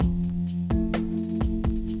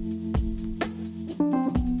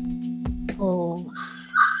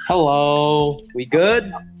Hello. We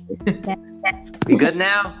good? Yeah. We good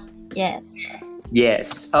now? Yes.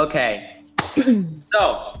 Yes. Okay.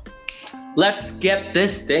 So, let's get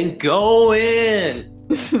this thing going.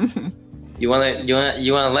 You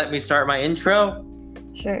wanna let me start my intro?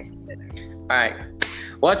 Sure. All right.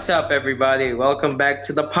 What's up, everybody? Welcome back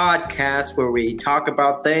to the podcast where we talk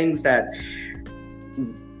about things that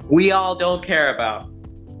we all don't care about.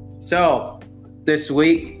 So, this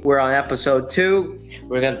week we're on episode 2.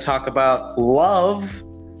 We're gonna talk about love,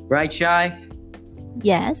 right, Shai?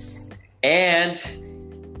 Yes. And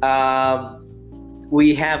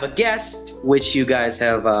we have a guest, which you guys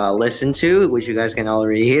have listened to, which you guys can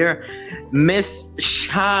already hear, Miss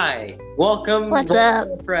Shai. Welcome. What's up?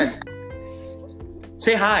 Friend.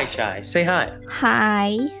 Say hi, Shai. Say hi.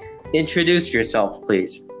 Hi. Introduce yourself,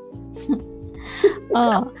 please.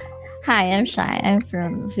 Oh, hi. I'm Shai. I'm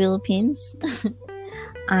from Philippines.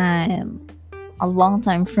 I'm a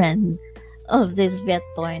longtime friend of this vet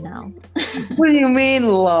boy now. What do you mean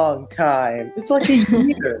long time? It's like a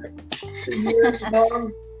year. A year's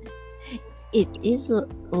long? It is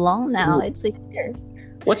long now. It's a year.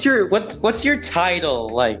 What's your title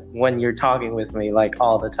like when you're talking with me like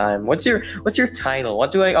all the time? What's your title?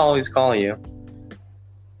 What do I always call you?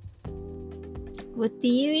 What do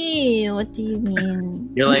you mean? What do you mean?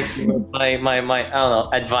 You're like my I don't know,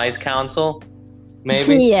 advice counsel,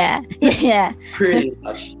 maybe? Yeah. Pretty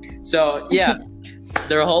much. So yeah,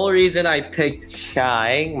 the whole reason I picked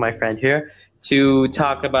Shai, my friend here, to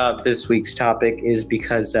talk about this week's topic is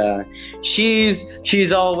because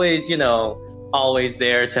she's always, always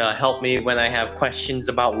there to help me when I have questions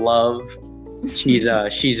about love.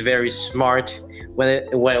 She's very smart when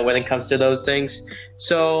it comes to those things.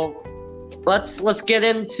 So let's get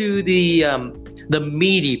into the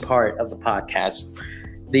meaty part of the podcast,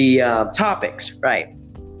 the topics, right?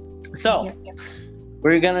 So Yep.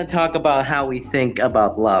 we're gonna talk about how we think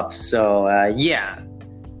about love. So yeah,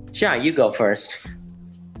 Shai, you go first.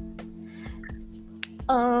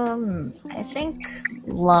 I think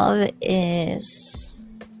love is.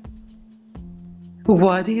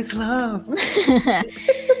 What is love? I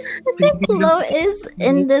think love is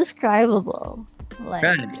indescribable. Like,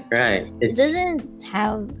 Right. it doesn't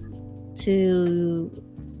have to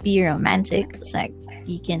be romantic. It's like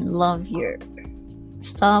you can love your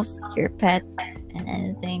stuff, your pet, and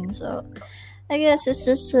anything. So I guess it's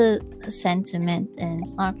just a sentiment, and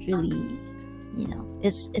it's not really,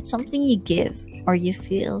 it's something you give or you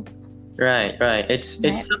feel. Right. It's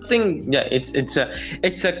Right. something. Yeah. It's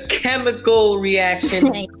a chemical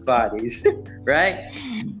reaction in our bodies, right?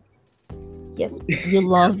 Yep, you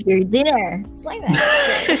love your dinner. It's like that.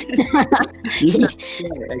 Yeah,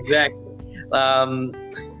 exactly.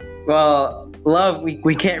 Well, love.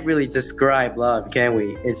 We can't really describe love, can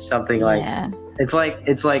we? It's something like Yeah. it's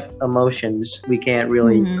like emotions. We can't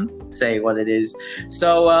really Mhm. say what it is.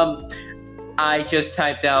 So I just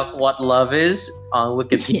typed out what love is on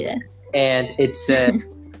Wikipedia. Yeah. And it said,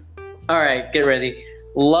 all right, get ready.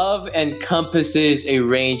 Love encompasses a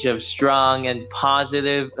range of strong and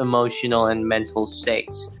positive emotional and mental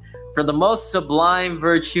states. For the most sublime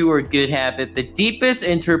virtue or good habit, the deepest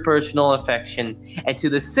interpersonal affection, and to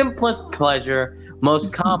the simplest pleasure,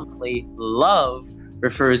 most commonly, love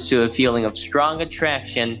refers to a feeling of strong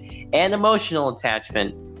attraction and emotional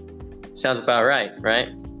attachment. Sounds about right?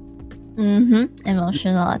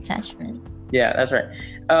 Emotional attachment. Yeah, that's right.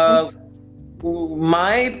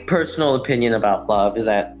 My personal opinion about love is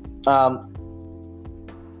that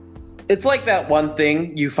it's like that one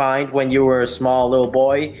thing you find when you were a small little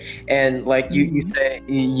boy, and like you say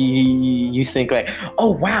you think like,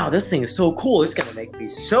 oh wow, this thing is so cool, it's gonna make me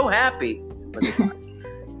so happy. But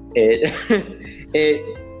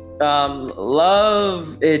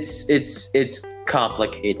love, it's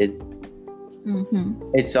complicated.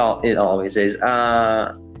 It always is.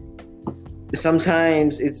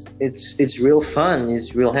 Sometimes it's real fun,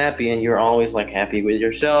 it's real happy, and you're always like happy with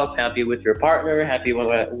yourself, happy with your partner, happy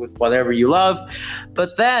with whatever you love.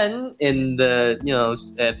 But then in the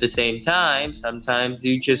at the same time, sometimes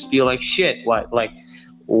you just feel like shit.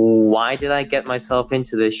 Why did I get myself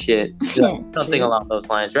into this shit? Something along those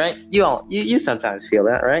lines, right? You sometimes feel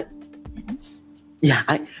that, right? Yes. Yeah,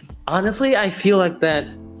 I honestly feel like that.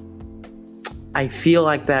 I feel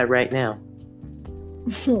like that right now.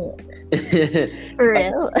 For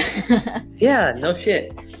real. Yeah, no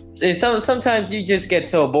shit. Sometimes you just get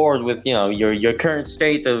so bored with your current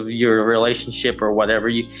state of your relationship or whatever.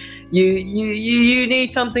 You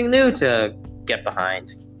need something new to get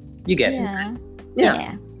behind. You get it?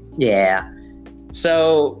 Yeah.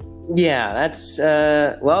 So yeah, that's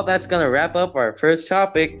gonna wrap up our first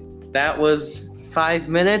topic. That was 5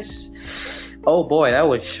 minutes. Oh boy, that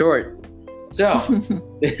was short. So,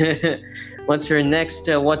 what's our next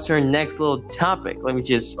little topic? Let me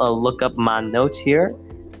just look up my notes here.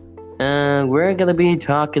 We're gonna be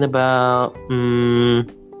talking about.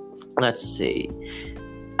 Let's see.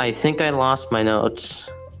 I think I lost my notes.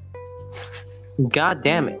 God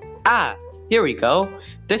damn it! Here we go.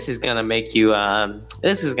 This is gonna make you.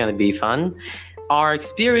 This is gonna be fun. Our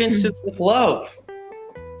experiences with love.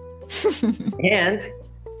 And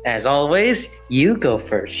as always, you go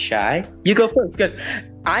first, Shy. You go first, because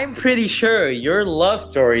I'm pretty sure your love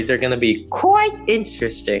stories are gonna be quite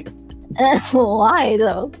interesting. Why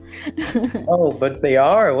though? Oh, but they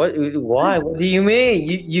are. What? Why? What do you mean?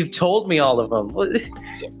 You've told me all of them.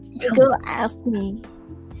 You go ask me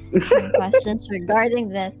some questions regarding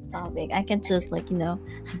that topic. I can just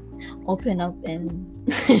open up and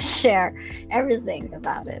share everything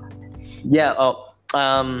about it. Yeah. Oh.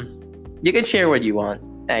 You can share what you want.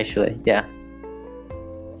 Actually, yeah.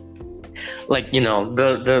 Like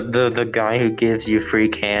the guy who gives you free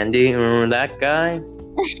candy. Remember that guy?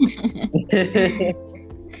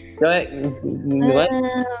 Go ahead.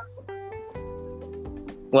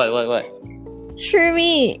 What? For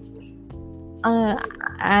me,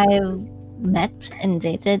 I've met and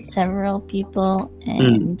dated several people,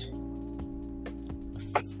 and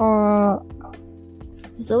for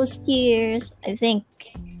those years, I think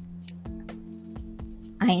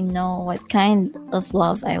I know what kind of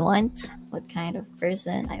love I want, what kind of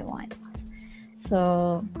person I want.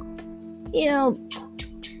 So,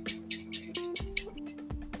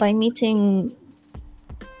 by meeting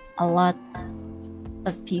a lot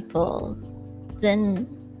of people, then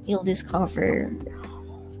you'll discover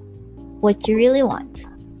what you really want.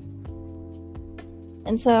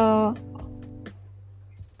 And so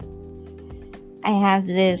I have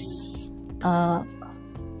this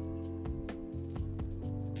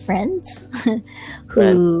friends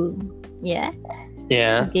who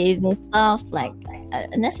gave me stuff like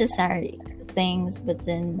necessary things, but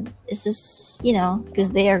then it's just because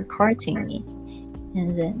they are courting me,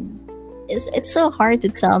 and then it's so hard to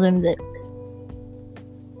tell them that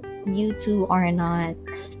you two are not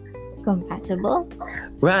compatible.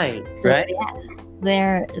 Right. So, right.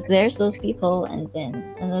 Yeah, there's those people, and then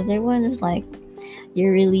another one is like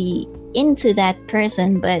you're really into that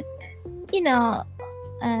person, but you're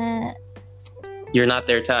not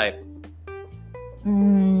their type.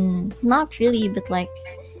 Not really, but like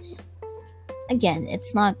again,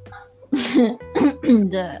 it's not the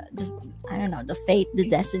I don't know, the fate, the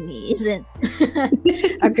destiny isn't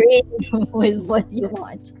agreeing with what you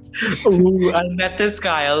want. Ooh, I met this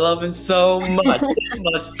guy. I love him so much. It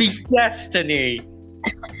must be destiny.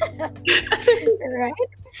 Right?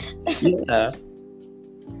 Yeah.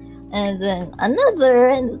 And then another,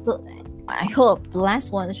 and I hope the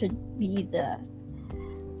last one should be the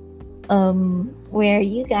where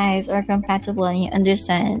you guys are compatible and you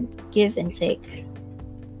understand give and take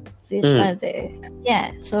to each other.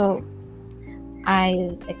 Yeah, so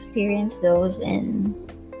I experienced those, and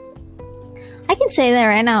I can say that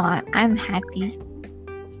right now I'm happy.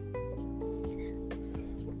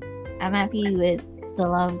 I'm happy with the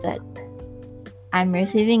love that I'm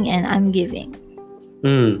receiving and I'm giving.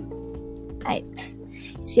 Right.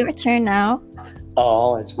 It's your turn now.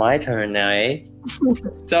 Oh, it's my turn now, eh?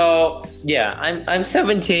 So yeah, I'm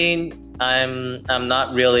 17. I'm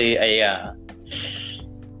not really a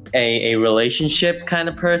relationship kind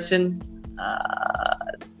of person.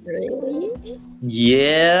 Really?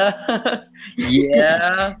 Yeah.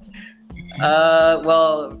 Yeah.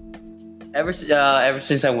 Well, ever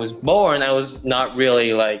since I was born, I was not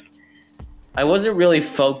really I wasn't really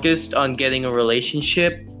focused on getting a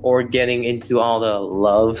relationship or getting into all the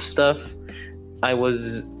love stuff. I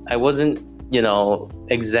wasn't,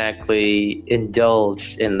 exactly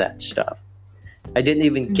indulged in that stuff. I didn't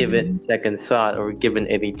even give it second thought or given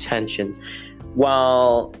any attention.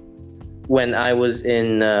 While when I was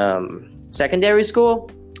in secondary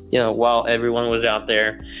school, while everyone was out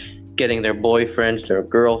there getting their boyfriends, their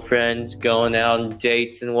girlfriends, going out on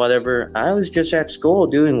dates and whatever, I was just at school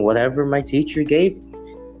doing whatever my teacher gave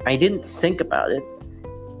me. I didn't think about it.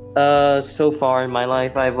 So far in my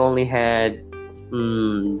life, I've only had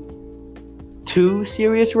 2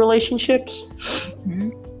 serious relationships.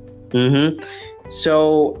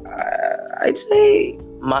 So I'd say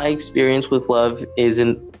my experience with love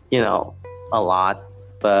isn't, a lot,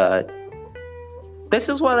 but this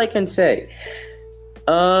is what I can say.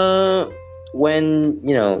 When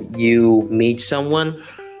you meet someone,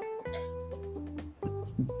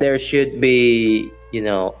 there should be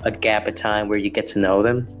a gap of time where you get to know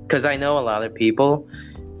them, because I know a lot of people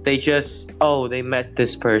they just they met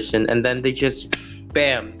this person and then they just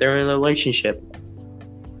bam, they're in a relationship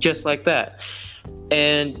just like that.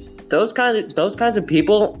 And those kinds of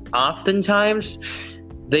people, oftentimes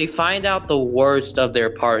they find out the worst of their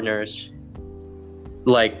partners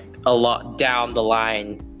like a lot down the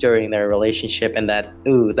line during their relationship, and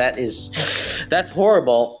that's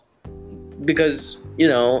horrible, because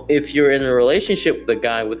if you're in a relationship with a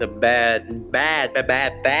guy with a bad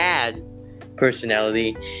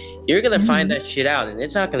personality, you're gonna find that shit out, and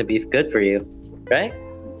it's not gonna be good for you, right?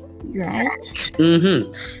 Right.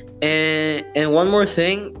 And one more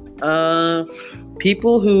thing,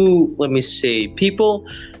 people who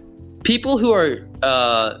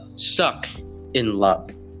are stuck in love,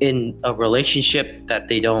 in a relationship that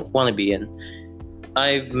they don't want to be in.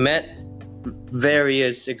 I've met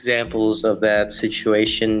various examples of that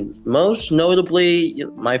situation. Most notably,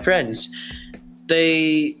 my friends.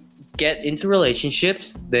 They get into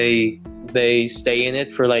relationships, they stay in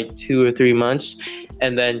it for like 2 or 3 months,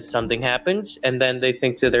 and then something happens, and then they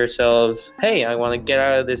think to themselves, hey, I want to get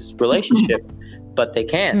out of this relationship. But they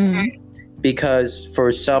can't, because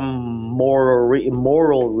for some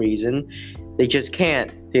moral reason, they just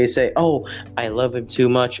can't. They say, oh, I love him too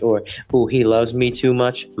much, or oh, he loves me too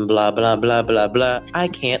much, blah, blah, blah, blah, blah. I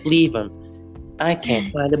can't leave him. I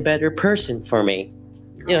can't find a better person for me.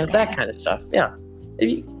 That kind of stuff. Yeah.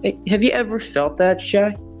 Have you ever felt that,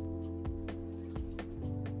 Shy?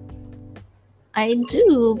 I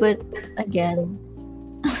do, but again,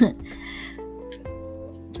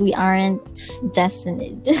 we aren't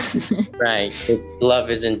destined. Right. Love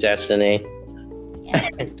isn't destiny. Yeah.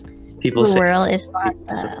 People the say world is not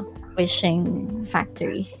a wishing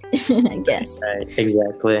factory, I guess. Right,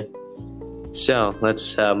 exactly. So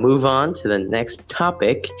let's move on to the next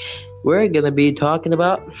topic. We're going to be talking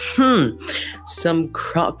about some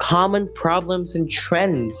common problems and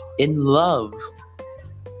trends in love.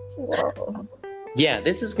 Whoa. Yeah,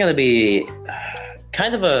 this is going to be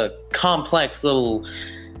kind of a complex little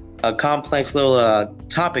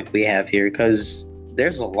topic we have here, because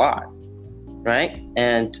there's a lot, right?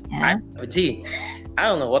 And I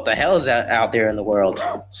don't know what the hell is out there in the world.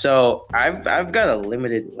 So I've got a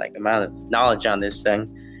limited amount of knowledge on this thing.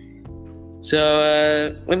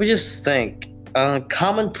 So let me just think.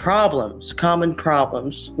 Common problems.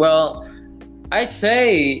 Well, I'd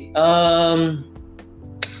say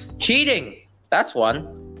cheating. That's one.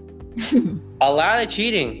 A lot of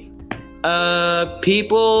cheating.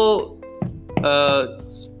 People,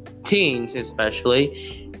 teens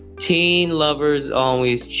especially, teen lovers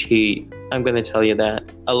always cheat. I'm gonna tell you that.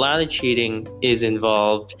 A lot of cheating is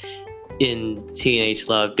involved in teenage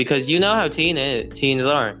love, because you know how teens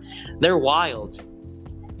are. They're wild.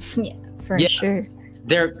 Yeah, for sure.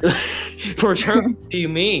 They're for sure. What do you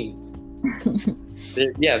mean?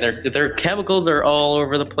 Their chemicals are all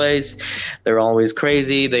over the place. They're always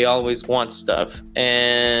crazy. They always want stuff,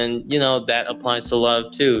 and that applies to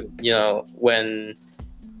love too. When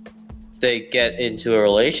they get into a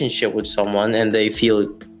relationship with someone and they feel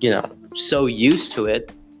so used to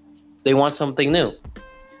it, they want something new.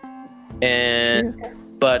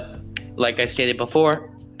 But like I stated before,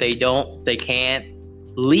 they can't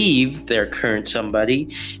leave their current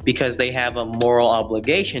somebody because they have a moral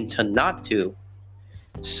obligation to not to.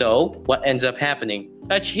 So what ends up happening?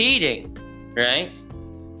 A cheating, right?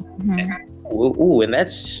 Ooh, and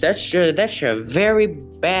that's a very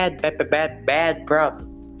bad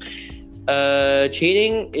problem.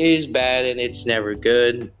 Cheating is bad, and it's never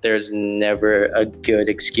good. There's never a good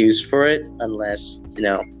excuse for it, unless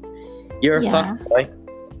you're a fuckboy.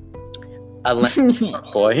 Unless you're a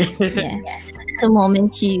fuckboy. The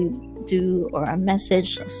moment you do or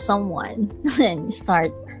message someone and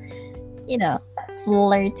start,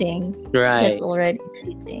 flirting, right? That's already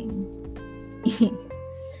cheating.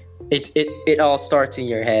 It all starts in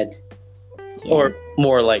your head, or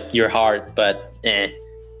more like your heart. But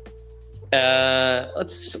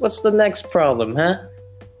what's the next problem, huh?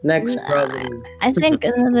 Problem. I think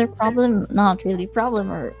another problem, not really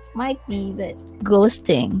problem, or might be, but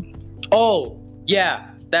ghosting. Oh, yeah,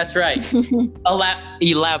 that's right.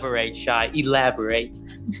 Elaborate, Shy. Elaborate.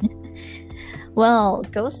 Well,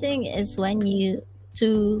 ghosting is when you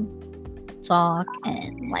two talk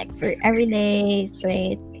and for every day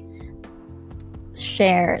straight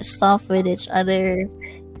share stuff with each other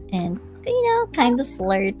and kind of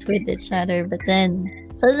flirt with each other, but then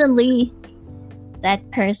suddenly that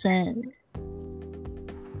person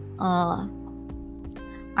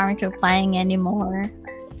aren't replying anymore,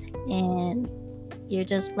 and you're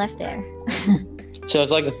just left there. So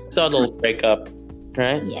it's like a subtle breakup,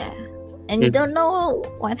 right? Yeah, and you don't know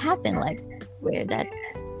what happened, where that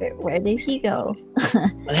Where did he go?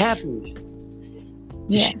 What happened?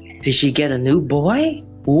 Yeah. Did she get a new boy?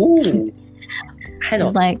 Ooh. I It's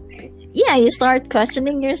don't. like, yeah, you start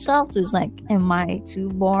questioning yourself. It's like, am I too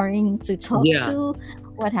boring to talk Yeah. to?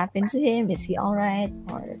 What happened to him? Is he all right?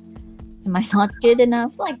 Or am I not good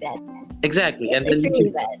enough? Like that. Exactly. It's, And then it's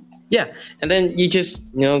really bad. yeah, and then you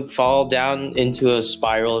just fall down into a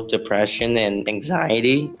spiral of depression and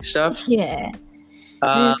anxiety stuff. Yeah.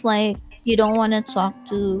 And Uh, it's like, you don't want to talk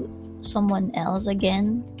to someone else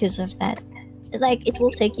again because of that. Like, it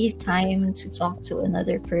will take you time to talk to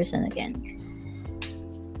another person again.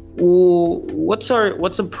 what's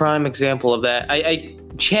a prime example of that?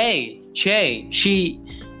 Che, she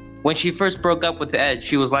when she first broke up with Ed,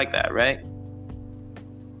 she was like that, right?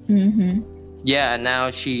 Mm-hmm. Yeah,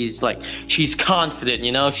 now she's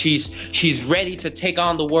confident, she's ready to take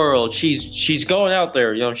on the world. She's going out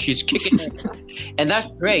there, she's kicking it. And that's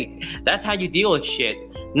great. That's how you deal with shit.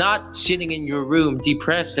 Not sitting in your room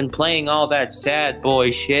depressed and playing all that sad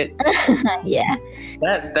boy shit. Yeah.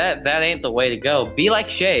 That ain't the way to go. Be like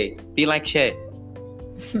Shay.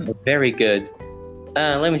 Very good.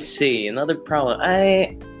 Let me see. Another problem.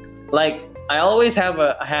 I always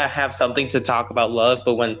have something to talk about love,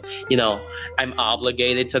 but when I'm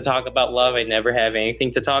obligated to talk about love, I never have anything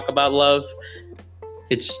to talk about love.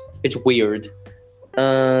 It's weird.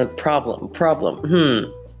 Problem.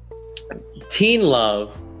 Teen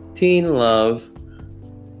love.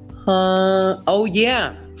 Oh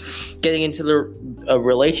yeah. Getting into a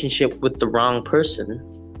relationship with the wrong person.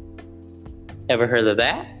 Ever heard of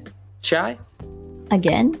that, Shy?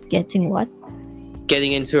 Again, getting what?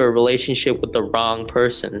 Getting into a relationship with the wrong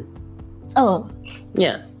person. Oh.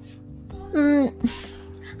 Yeah.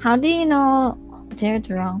 How do you know they're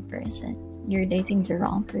the wrong person? You're dating the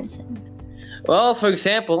wrong person. Well, for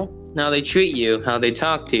example, how they treat you, how they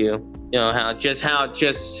talk to you, how they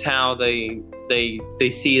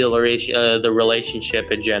see the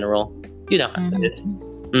relationship in general. You know how it is.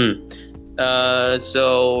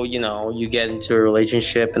 So you get into a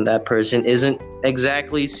relationship and that person isn't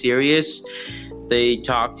exactly serious. They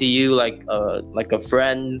talk to you like a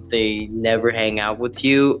friend. They never hang out with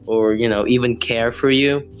you or even care for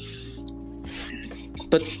you.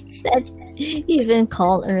 But Is that even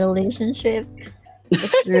called a relationship?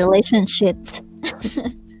 It's relationships.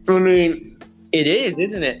 I mean, it is,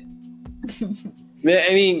 isn't it?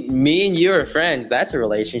 I mean, me and you are friends. That's a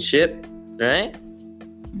relationship, right?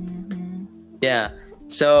 Mm-hmm. Yeah.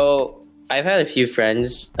 So I've had a few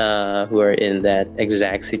friends who are in that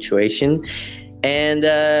exact situation, and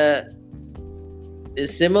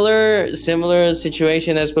similar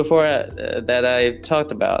situation as before that I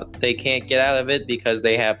talked about. They can't get out of it because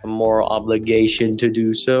they have a moral obligation to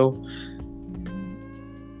do so.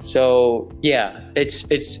 So yeah,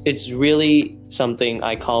 it's really something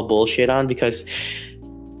I call bullshit on, because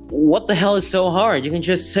what the hell is so hard? You can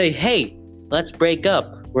just say, hey, let's break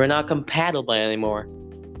up. We're not compatible anymore.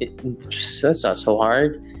 That's not so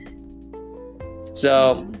hard.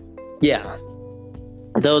 So yeah,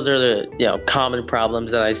 those are the common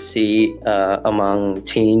problems that I see among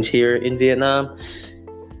teens here in Vietnam.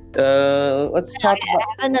 Let's talk about. I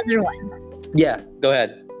have another one. Yeah, go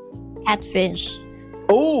ahead. Catfish.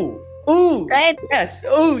 Ooh, Right? yes,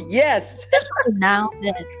 ooh, yes. Now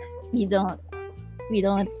that we don't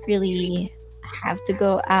really have to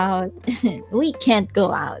go out, we can't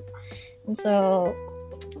go out, and so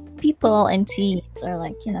people and teens are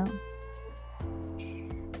like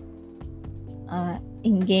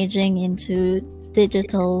engaging into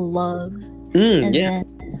digital love, and Yeah,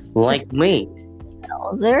 then like me.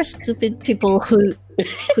 there are stupid people who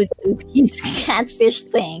do this catfish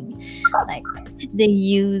thing. Like, they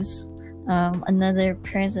use another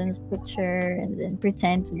person's picture and then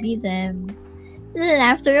pretend to be them. And then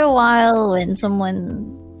after a while, when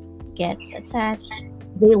someone gets attached,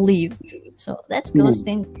 they leave too. So that's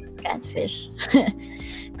ghosting, that's catfish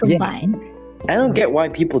combined. I don't get why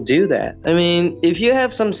people do that. I mean, if you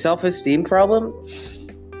have some self-esteem problem,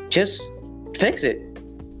 just fix it.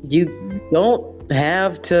 You don't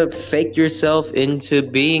have to fake yourself into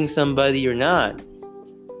being somebody you're not.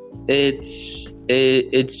 It's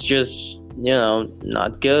just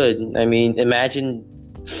not good. I mean, imagine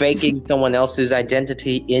faking someone else's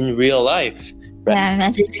identity in real life. Right? Yeah,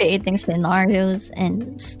 imagine creating scenarios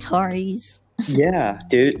and stories. Yeah,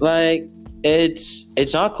 dude. Like,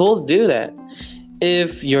 it's not cool to do that.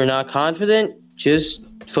 If you're not confident, just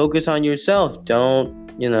focus on yourself. Don't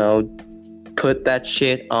put that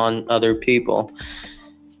shit on other people.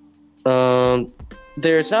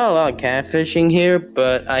 There's not a lot of catfishing here,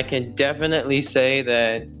 but I can definitely say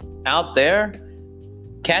that out there,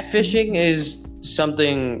 catfishing is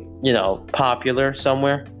something, popular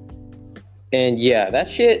somewhere. And yeah, that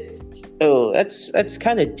shit, oh, that's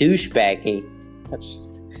kind of douchebaggy. That's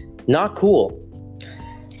not cool.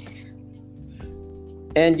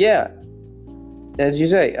 And yeah, as you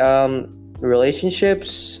say, online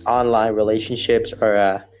relationships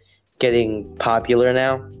are getting popular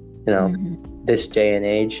now, this day and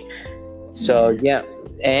age. So yeah,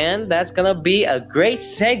 and that's gonna be a great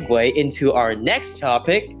segue into our next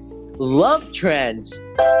topic, love trends.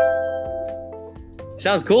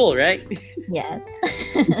 Sounds cool, right? Yes.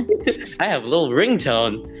 I have a little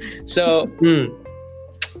ringtone. So,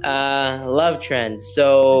 love trends.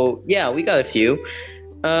 So yeah, we got a few.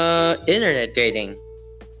 Internet dating.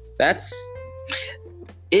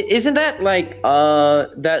 Isn't that like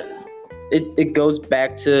that? It goes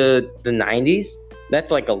back to the 90s. That's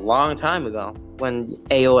like a long time ago when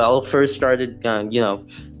AOL first started,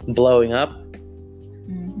 blowing up.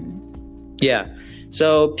 Mm-hmm. Yeah.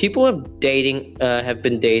 So people have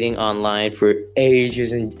been dating online for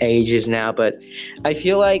ages and ages now, but I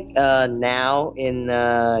feel like now in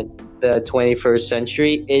the 21st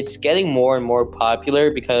century, it's getting more and more popular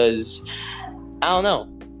because, I don't know,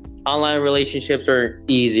 online relationships are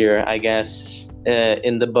easier, I guess,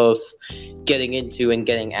 in the both getting into and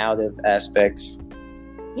getting out of aspects.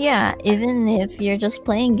 Yeah, even if you're just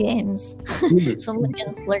playing games, someone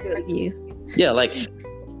can flirt with you. Yeah, like,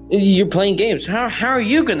 you're playing games. How are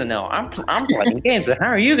you gonna know? I'm playing games, but how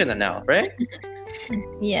are you gonna know, right?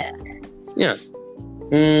 Yeah. Yeah.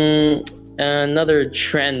 Another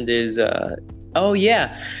trend is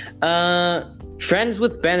friends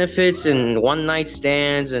with benefits and one night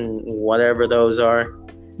stands and whatever those are.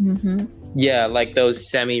 Mm-hmm. Yeah, like those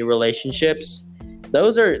semi relationships.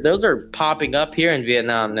 Those are popping up here in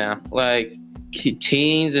Vietnam now. Like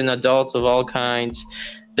teens and adults of all kinds,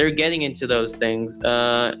 they're getting into those things.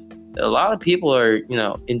 A lot of people are,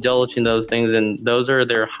 indulging those things, and those are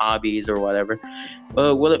their hobbies or whatever.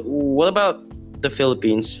 What about the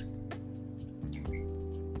Philippines?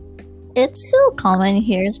 It's still common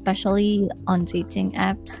here, especially on dating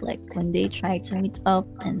apps, like when they try to meet up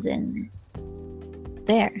and then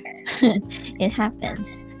there, it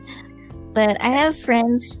happens. But I have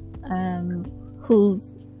friends who've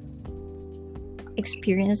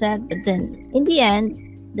experienced that, but then in the end,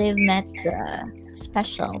 they've met a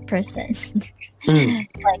special person.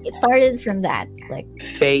 Like it started from that, like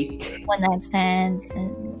Fate. one night stands,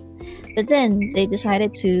 but then they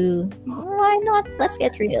decided to, why not? Let's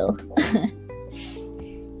get real.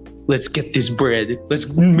 Let's get this bread.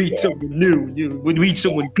 Let's meet someone new. We meet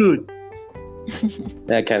someone good.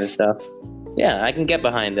 That kind of stuff. Yeah, I can get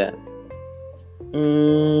behind that.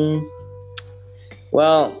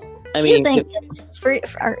 Well, I mean, do you think it's for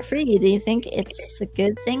you? Do you think it's a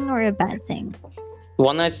good thing or a bad thing?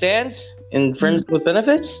 One night stands and friends with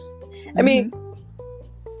benefits. I mean,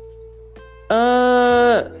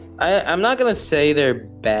 I'm not gonna say they're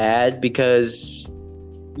bad because,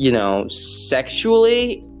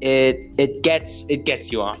 sexually it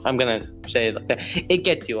gets you off. I'm gonna say it like that. It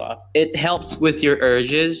gets you off. It helps with your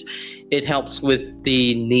urges. It helps with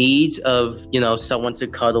the needs of, someone to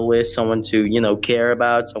cuddle with, someone to, care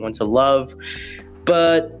about, someone to love.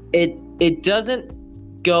 But it doesn't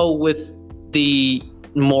go with the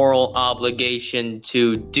moral obligation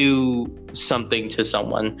to do something to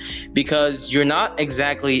someone, because you're not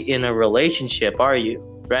exactly in a relationship, are you?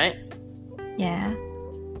 Right? Yeah.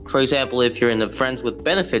 For example, if you're in a friends with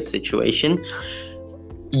benefits situation,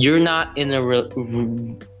 you're not in a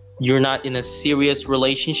serious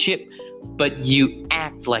relationship, but you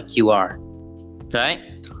act like you are, right?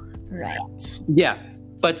 Right. Yeah,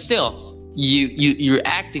 but still, you're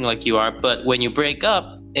acting like you are. But when you break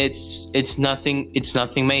up, it's nothing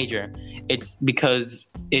major. It's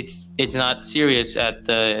because it's not serious at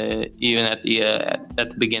the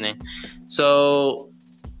beginning. So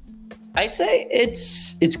I'd say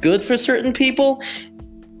it's good for certain people.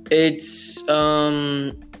 It's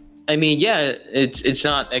it's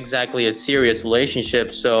not exactly a serious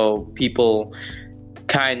relationship, so people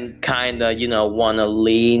kind of want to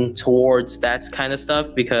lean towards that kind of stuff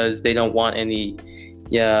because they don't want any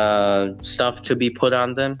stuff to be put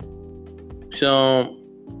on them. So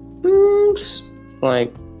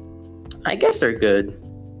like, I guess they're good.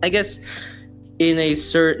 I guess in a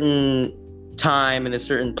certain time, in a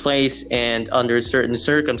certain place, and under certain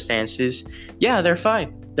circumstances, yeah, they're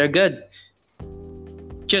fine. They're good.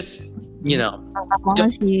 Just, as long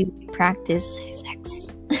as you practice safe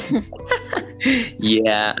sex.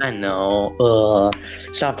 Yeah, I know.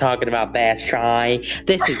 Stop talking about that, Shy.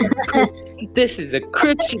 This is a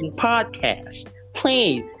Christian podcast.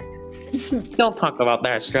 Please, don't talk about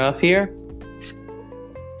that stuff here.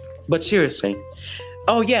 But seriously,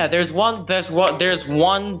 oh yeah, there's one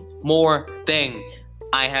more thing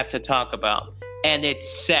I have to talk about, and it's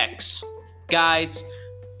sex. Guys,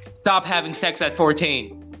 stop having sex at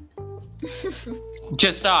 14.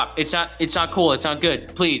 Just stop. It's not cool. It's not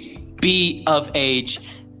good. Please be of age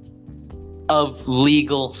of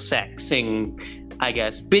legal sexing, I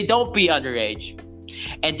guess. But don't be underage.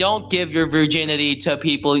 And don't give your virginity to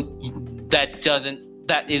people that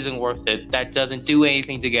isn't worth it. That doesn't do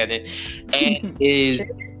anything to get it.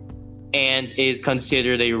 And is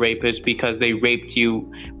considered a rapist because they raped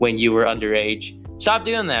you when you were underage. Stop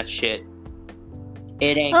doing that shit.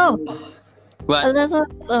 It ain't. Oh, What? a lot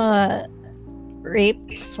of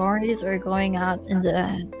rape stories are going out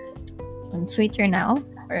on Twitter now,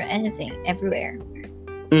 or anything, everywhere.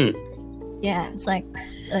 Yeah, it's like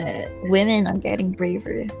women are getting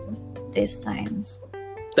braver these times.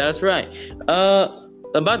 That's right.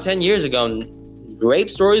 About 10 years ago, rape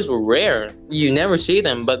stories were rare. You never see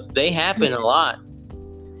them, but they happen a lot.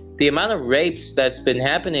 The amount of rapes that's been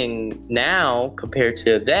happening now compared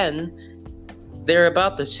to then, they're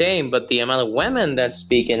about the same, but the amount of women that's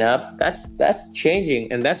speaking up, that's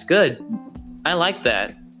changing, and that's good. I like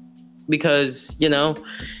that. Because,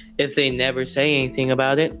 if they never say anything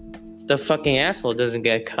about it, the fucking asshole doesn't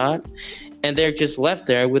get caught. And they're just left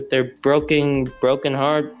there with their broken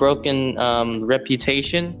heart, broken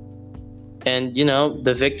reputation. And,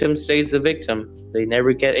 the victim stays the victim. They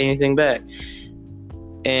never get anything back.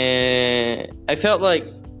 And I felt like,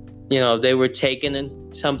 they were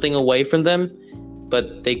taking something away from them,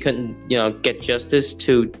 but they couldn't, get justice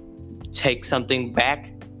to take something back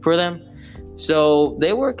for them. So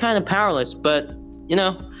they were kind of powerless, but,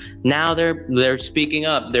 now they're speaking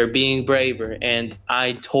up. They're being braver, and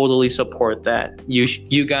I totally support that.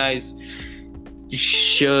 You guys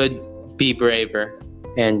should be braver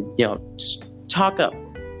and, talk up,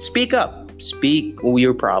 speak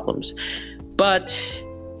your problems. But,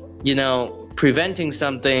 preventing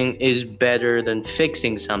something is better than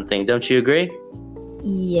fixing something. Don't you agree?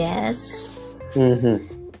 Yes. Mm-hmm.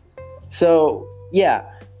 So, yeah,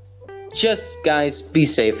 just guys, be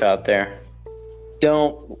safe out there.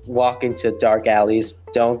 Don't walk into dark alleys.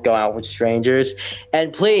 Don't go out with strangers.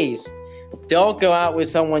 And please, don't go out with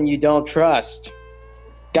someone you don't trust.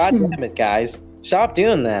 God damn it, guys. Stop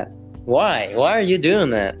doing that. Why? Why are you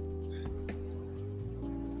doing that?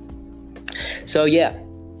 So, yeah.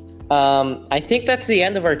 I think that's the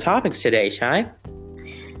end of our topics today, Shai.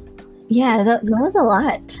 Yeah, that was a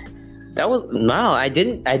lot. That was no. I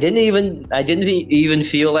didn't even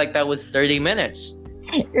feel like that was 30 minutes.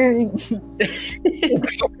 Really?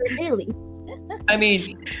 I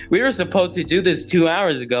mean, we were supposed to do this 2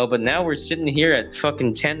 hours ago, but now we're sitting here at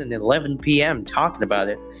fucking 10 and 11 p.m. talking about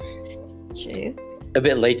it. True. A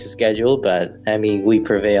bit late to schedule, but I mean, we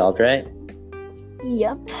prevailed, right?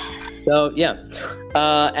 Yep. So yeah,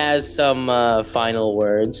 as some final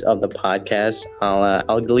words of the podcast,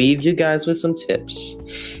 I'll leave you guys with some tips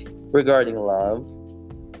regarding love.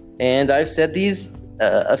 And I've said these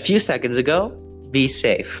a few seconds ago. Be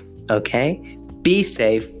safe, okay? Be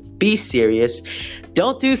safe. Be serious.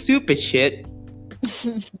 Don't do stupid shit.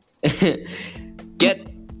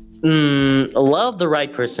 Love the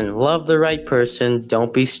right person. Love the right person.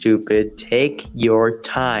 Don't be stupid. Take your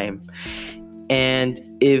time. And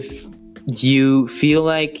if you feel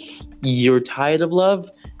like you're tired of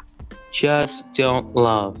love, just don't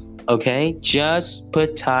love, okay? Just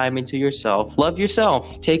put time into yourself. Love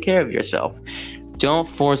yourself. Take care of yourself. Don't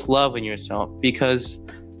force love on yourself, because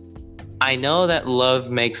I know that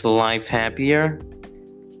love makes life happier,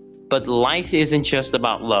 but life isn't just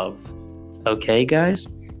about love. Okay, guys?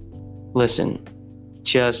 Listen,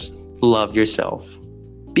 just love yourself.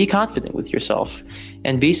 Be confident with yourself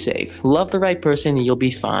and be safe. Love the right person and you'll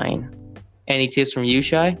be fine. Any tips from you,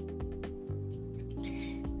 Shai?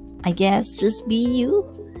 I guess just be you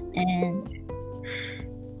and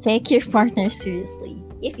take your partner seriously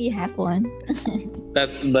if you have one.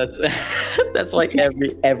 That's that's like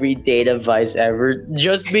every date advice ever.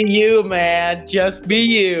 Just be you, man. Just be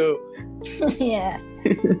you. Yeah.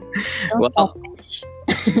 Well,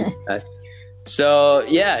 so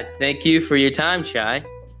yeah, thank you for your time, Shai.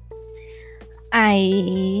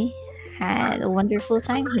 I had a wonderful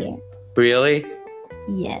time here. Really?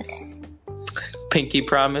 Yes. Pinky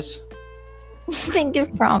promise. Thank you,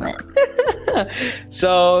 promise.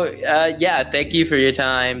 So yeah, thank you for your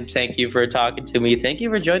time. Thank you for talking to me. Thank you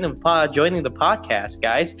for joining the podcast,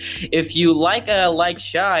 guys. If you like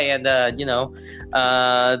Shai and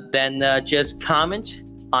then just comment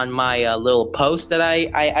on my little post that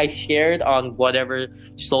I shared on whatever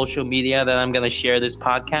social media that I'm going to share this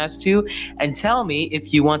podcast to, and tell me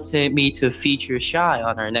if you want me to feature Shy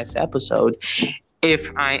on our next episode,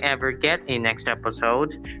 if I ever get a next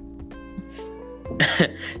episode.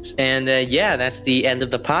 And yeah, that's the end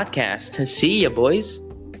of the podcast. See ya, boys.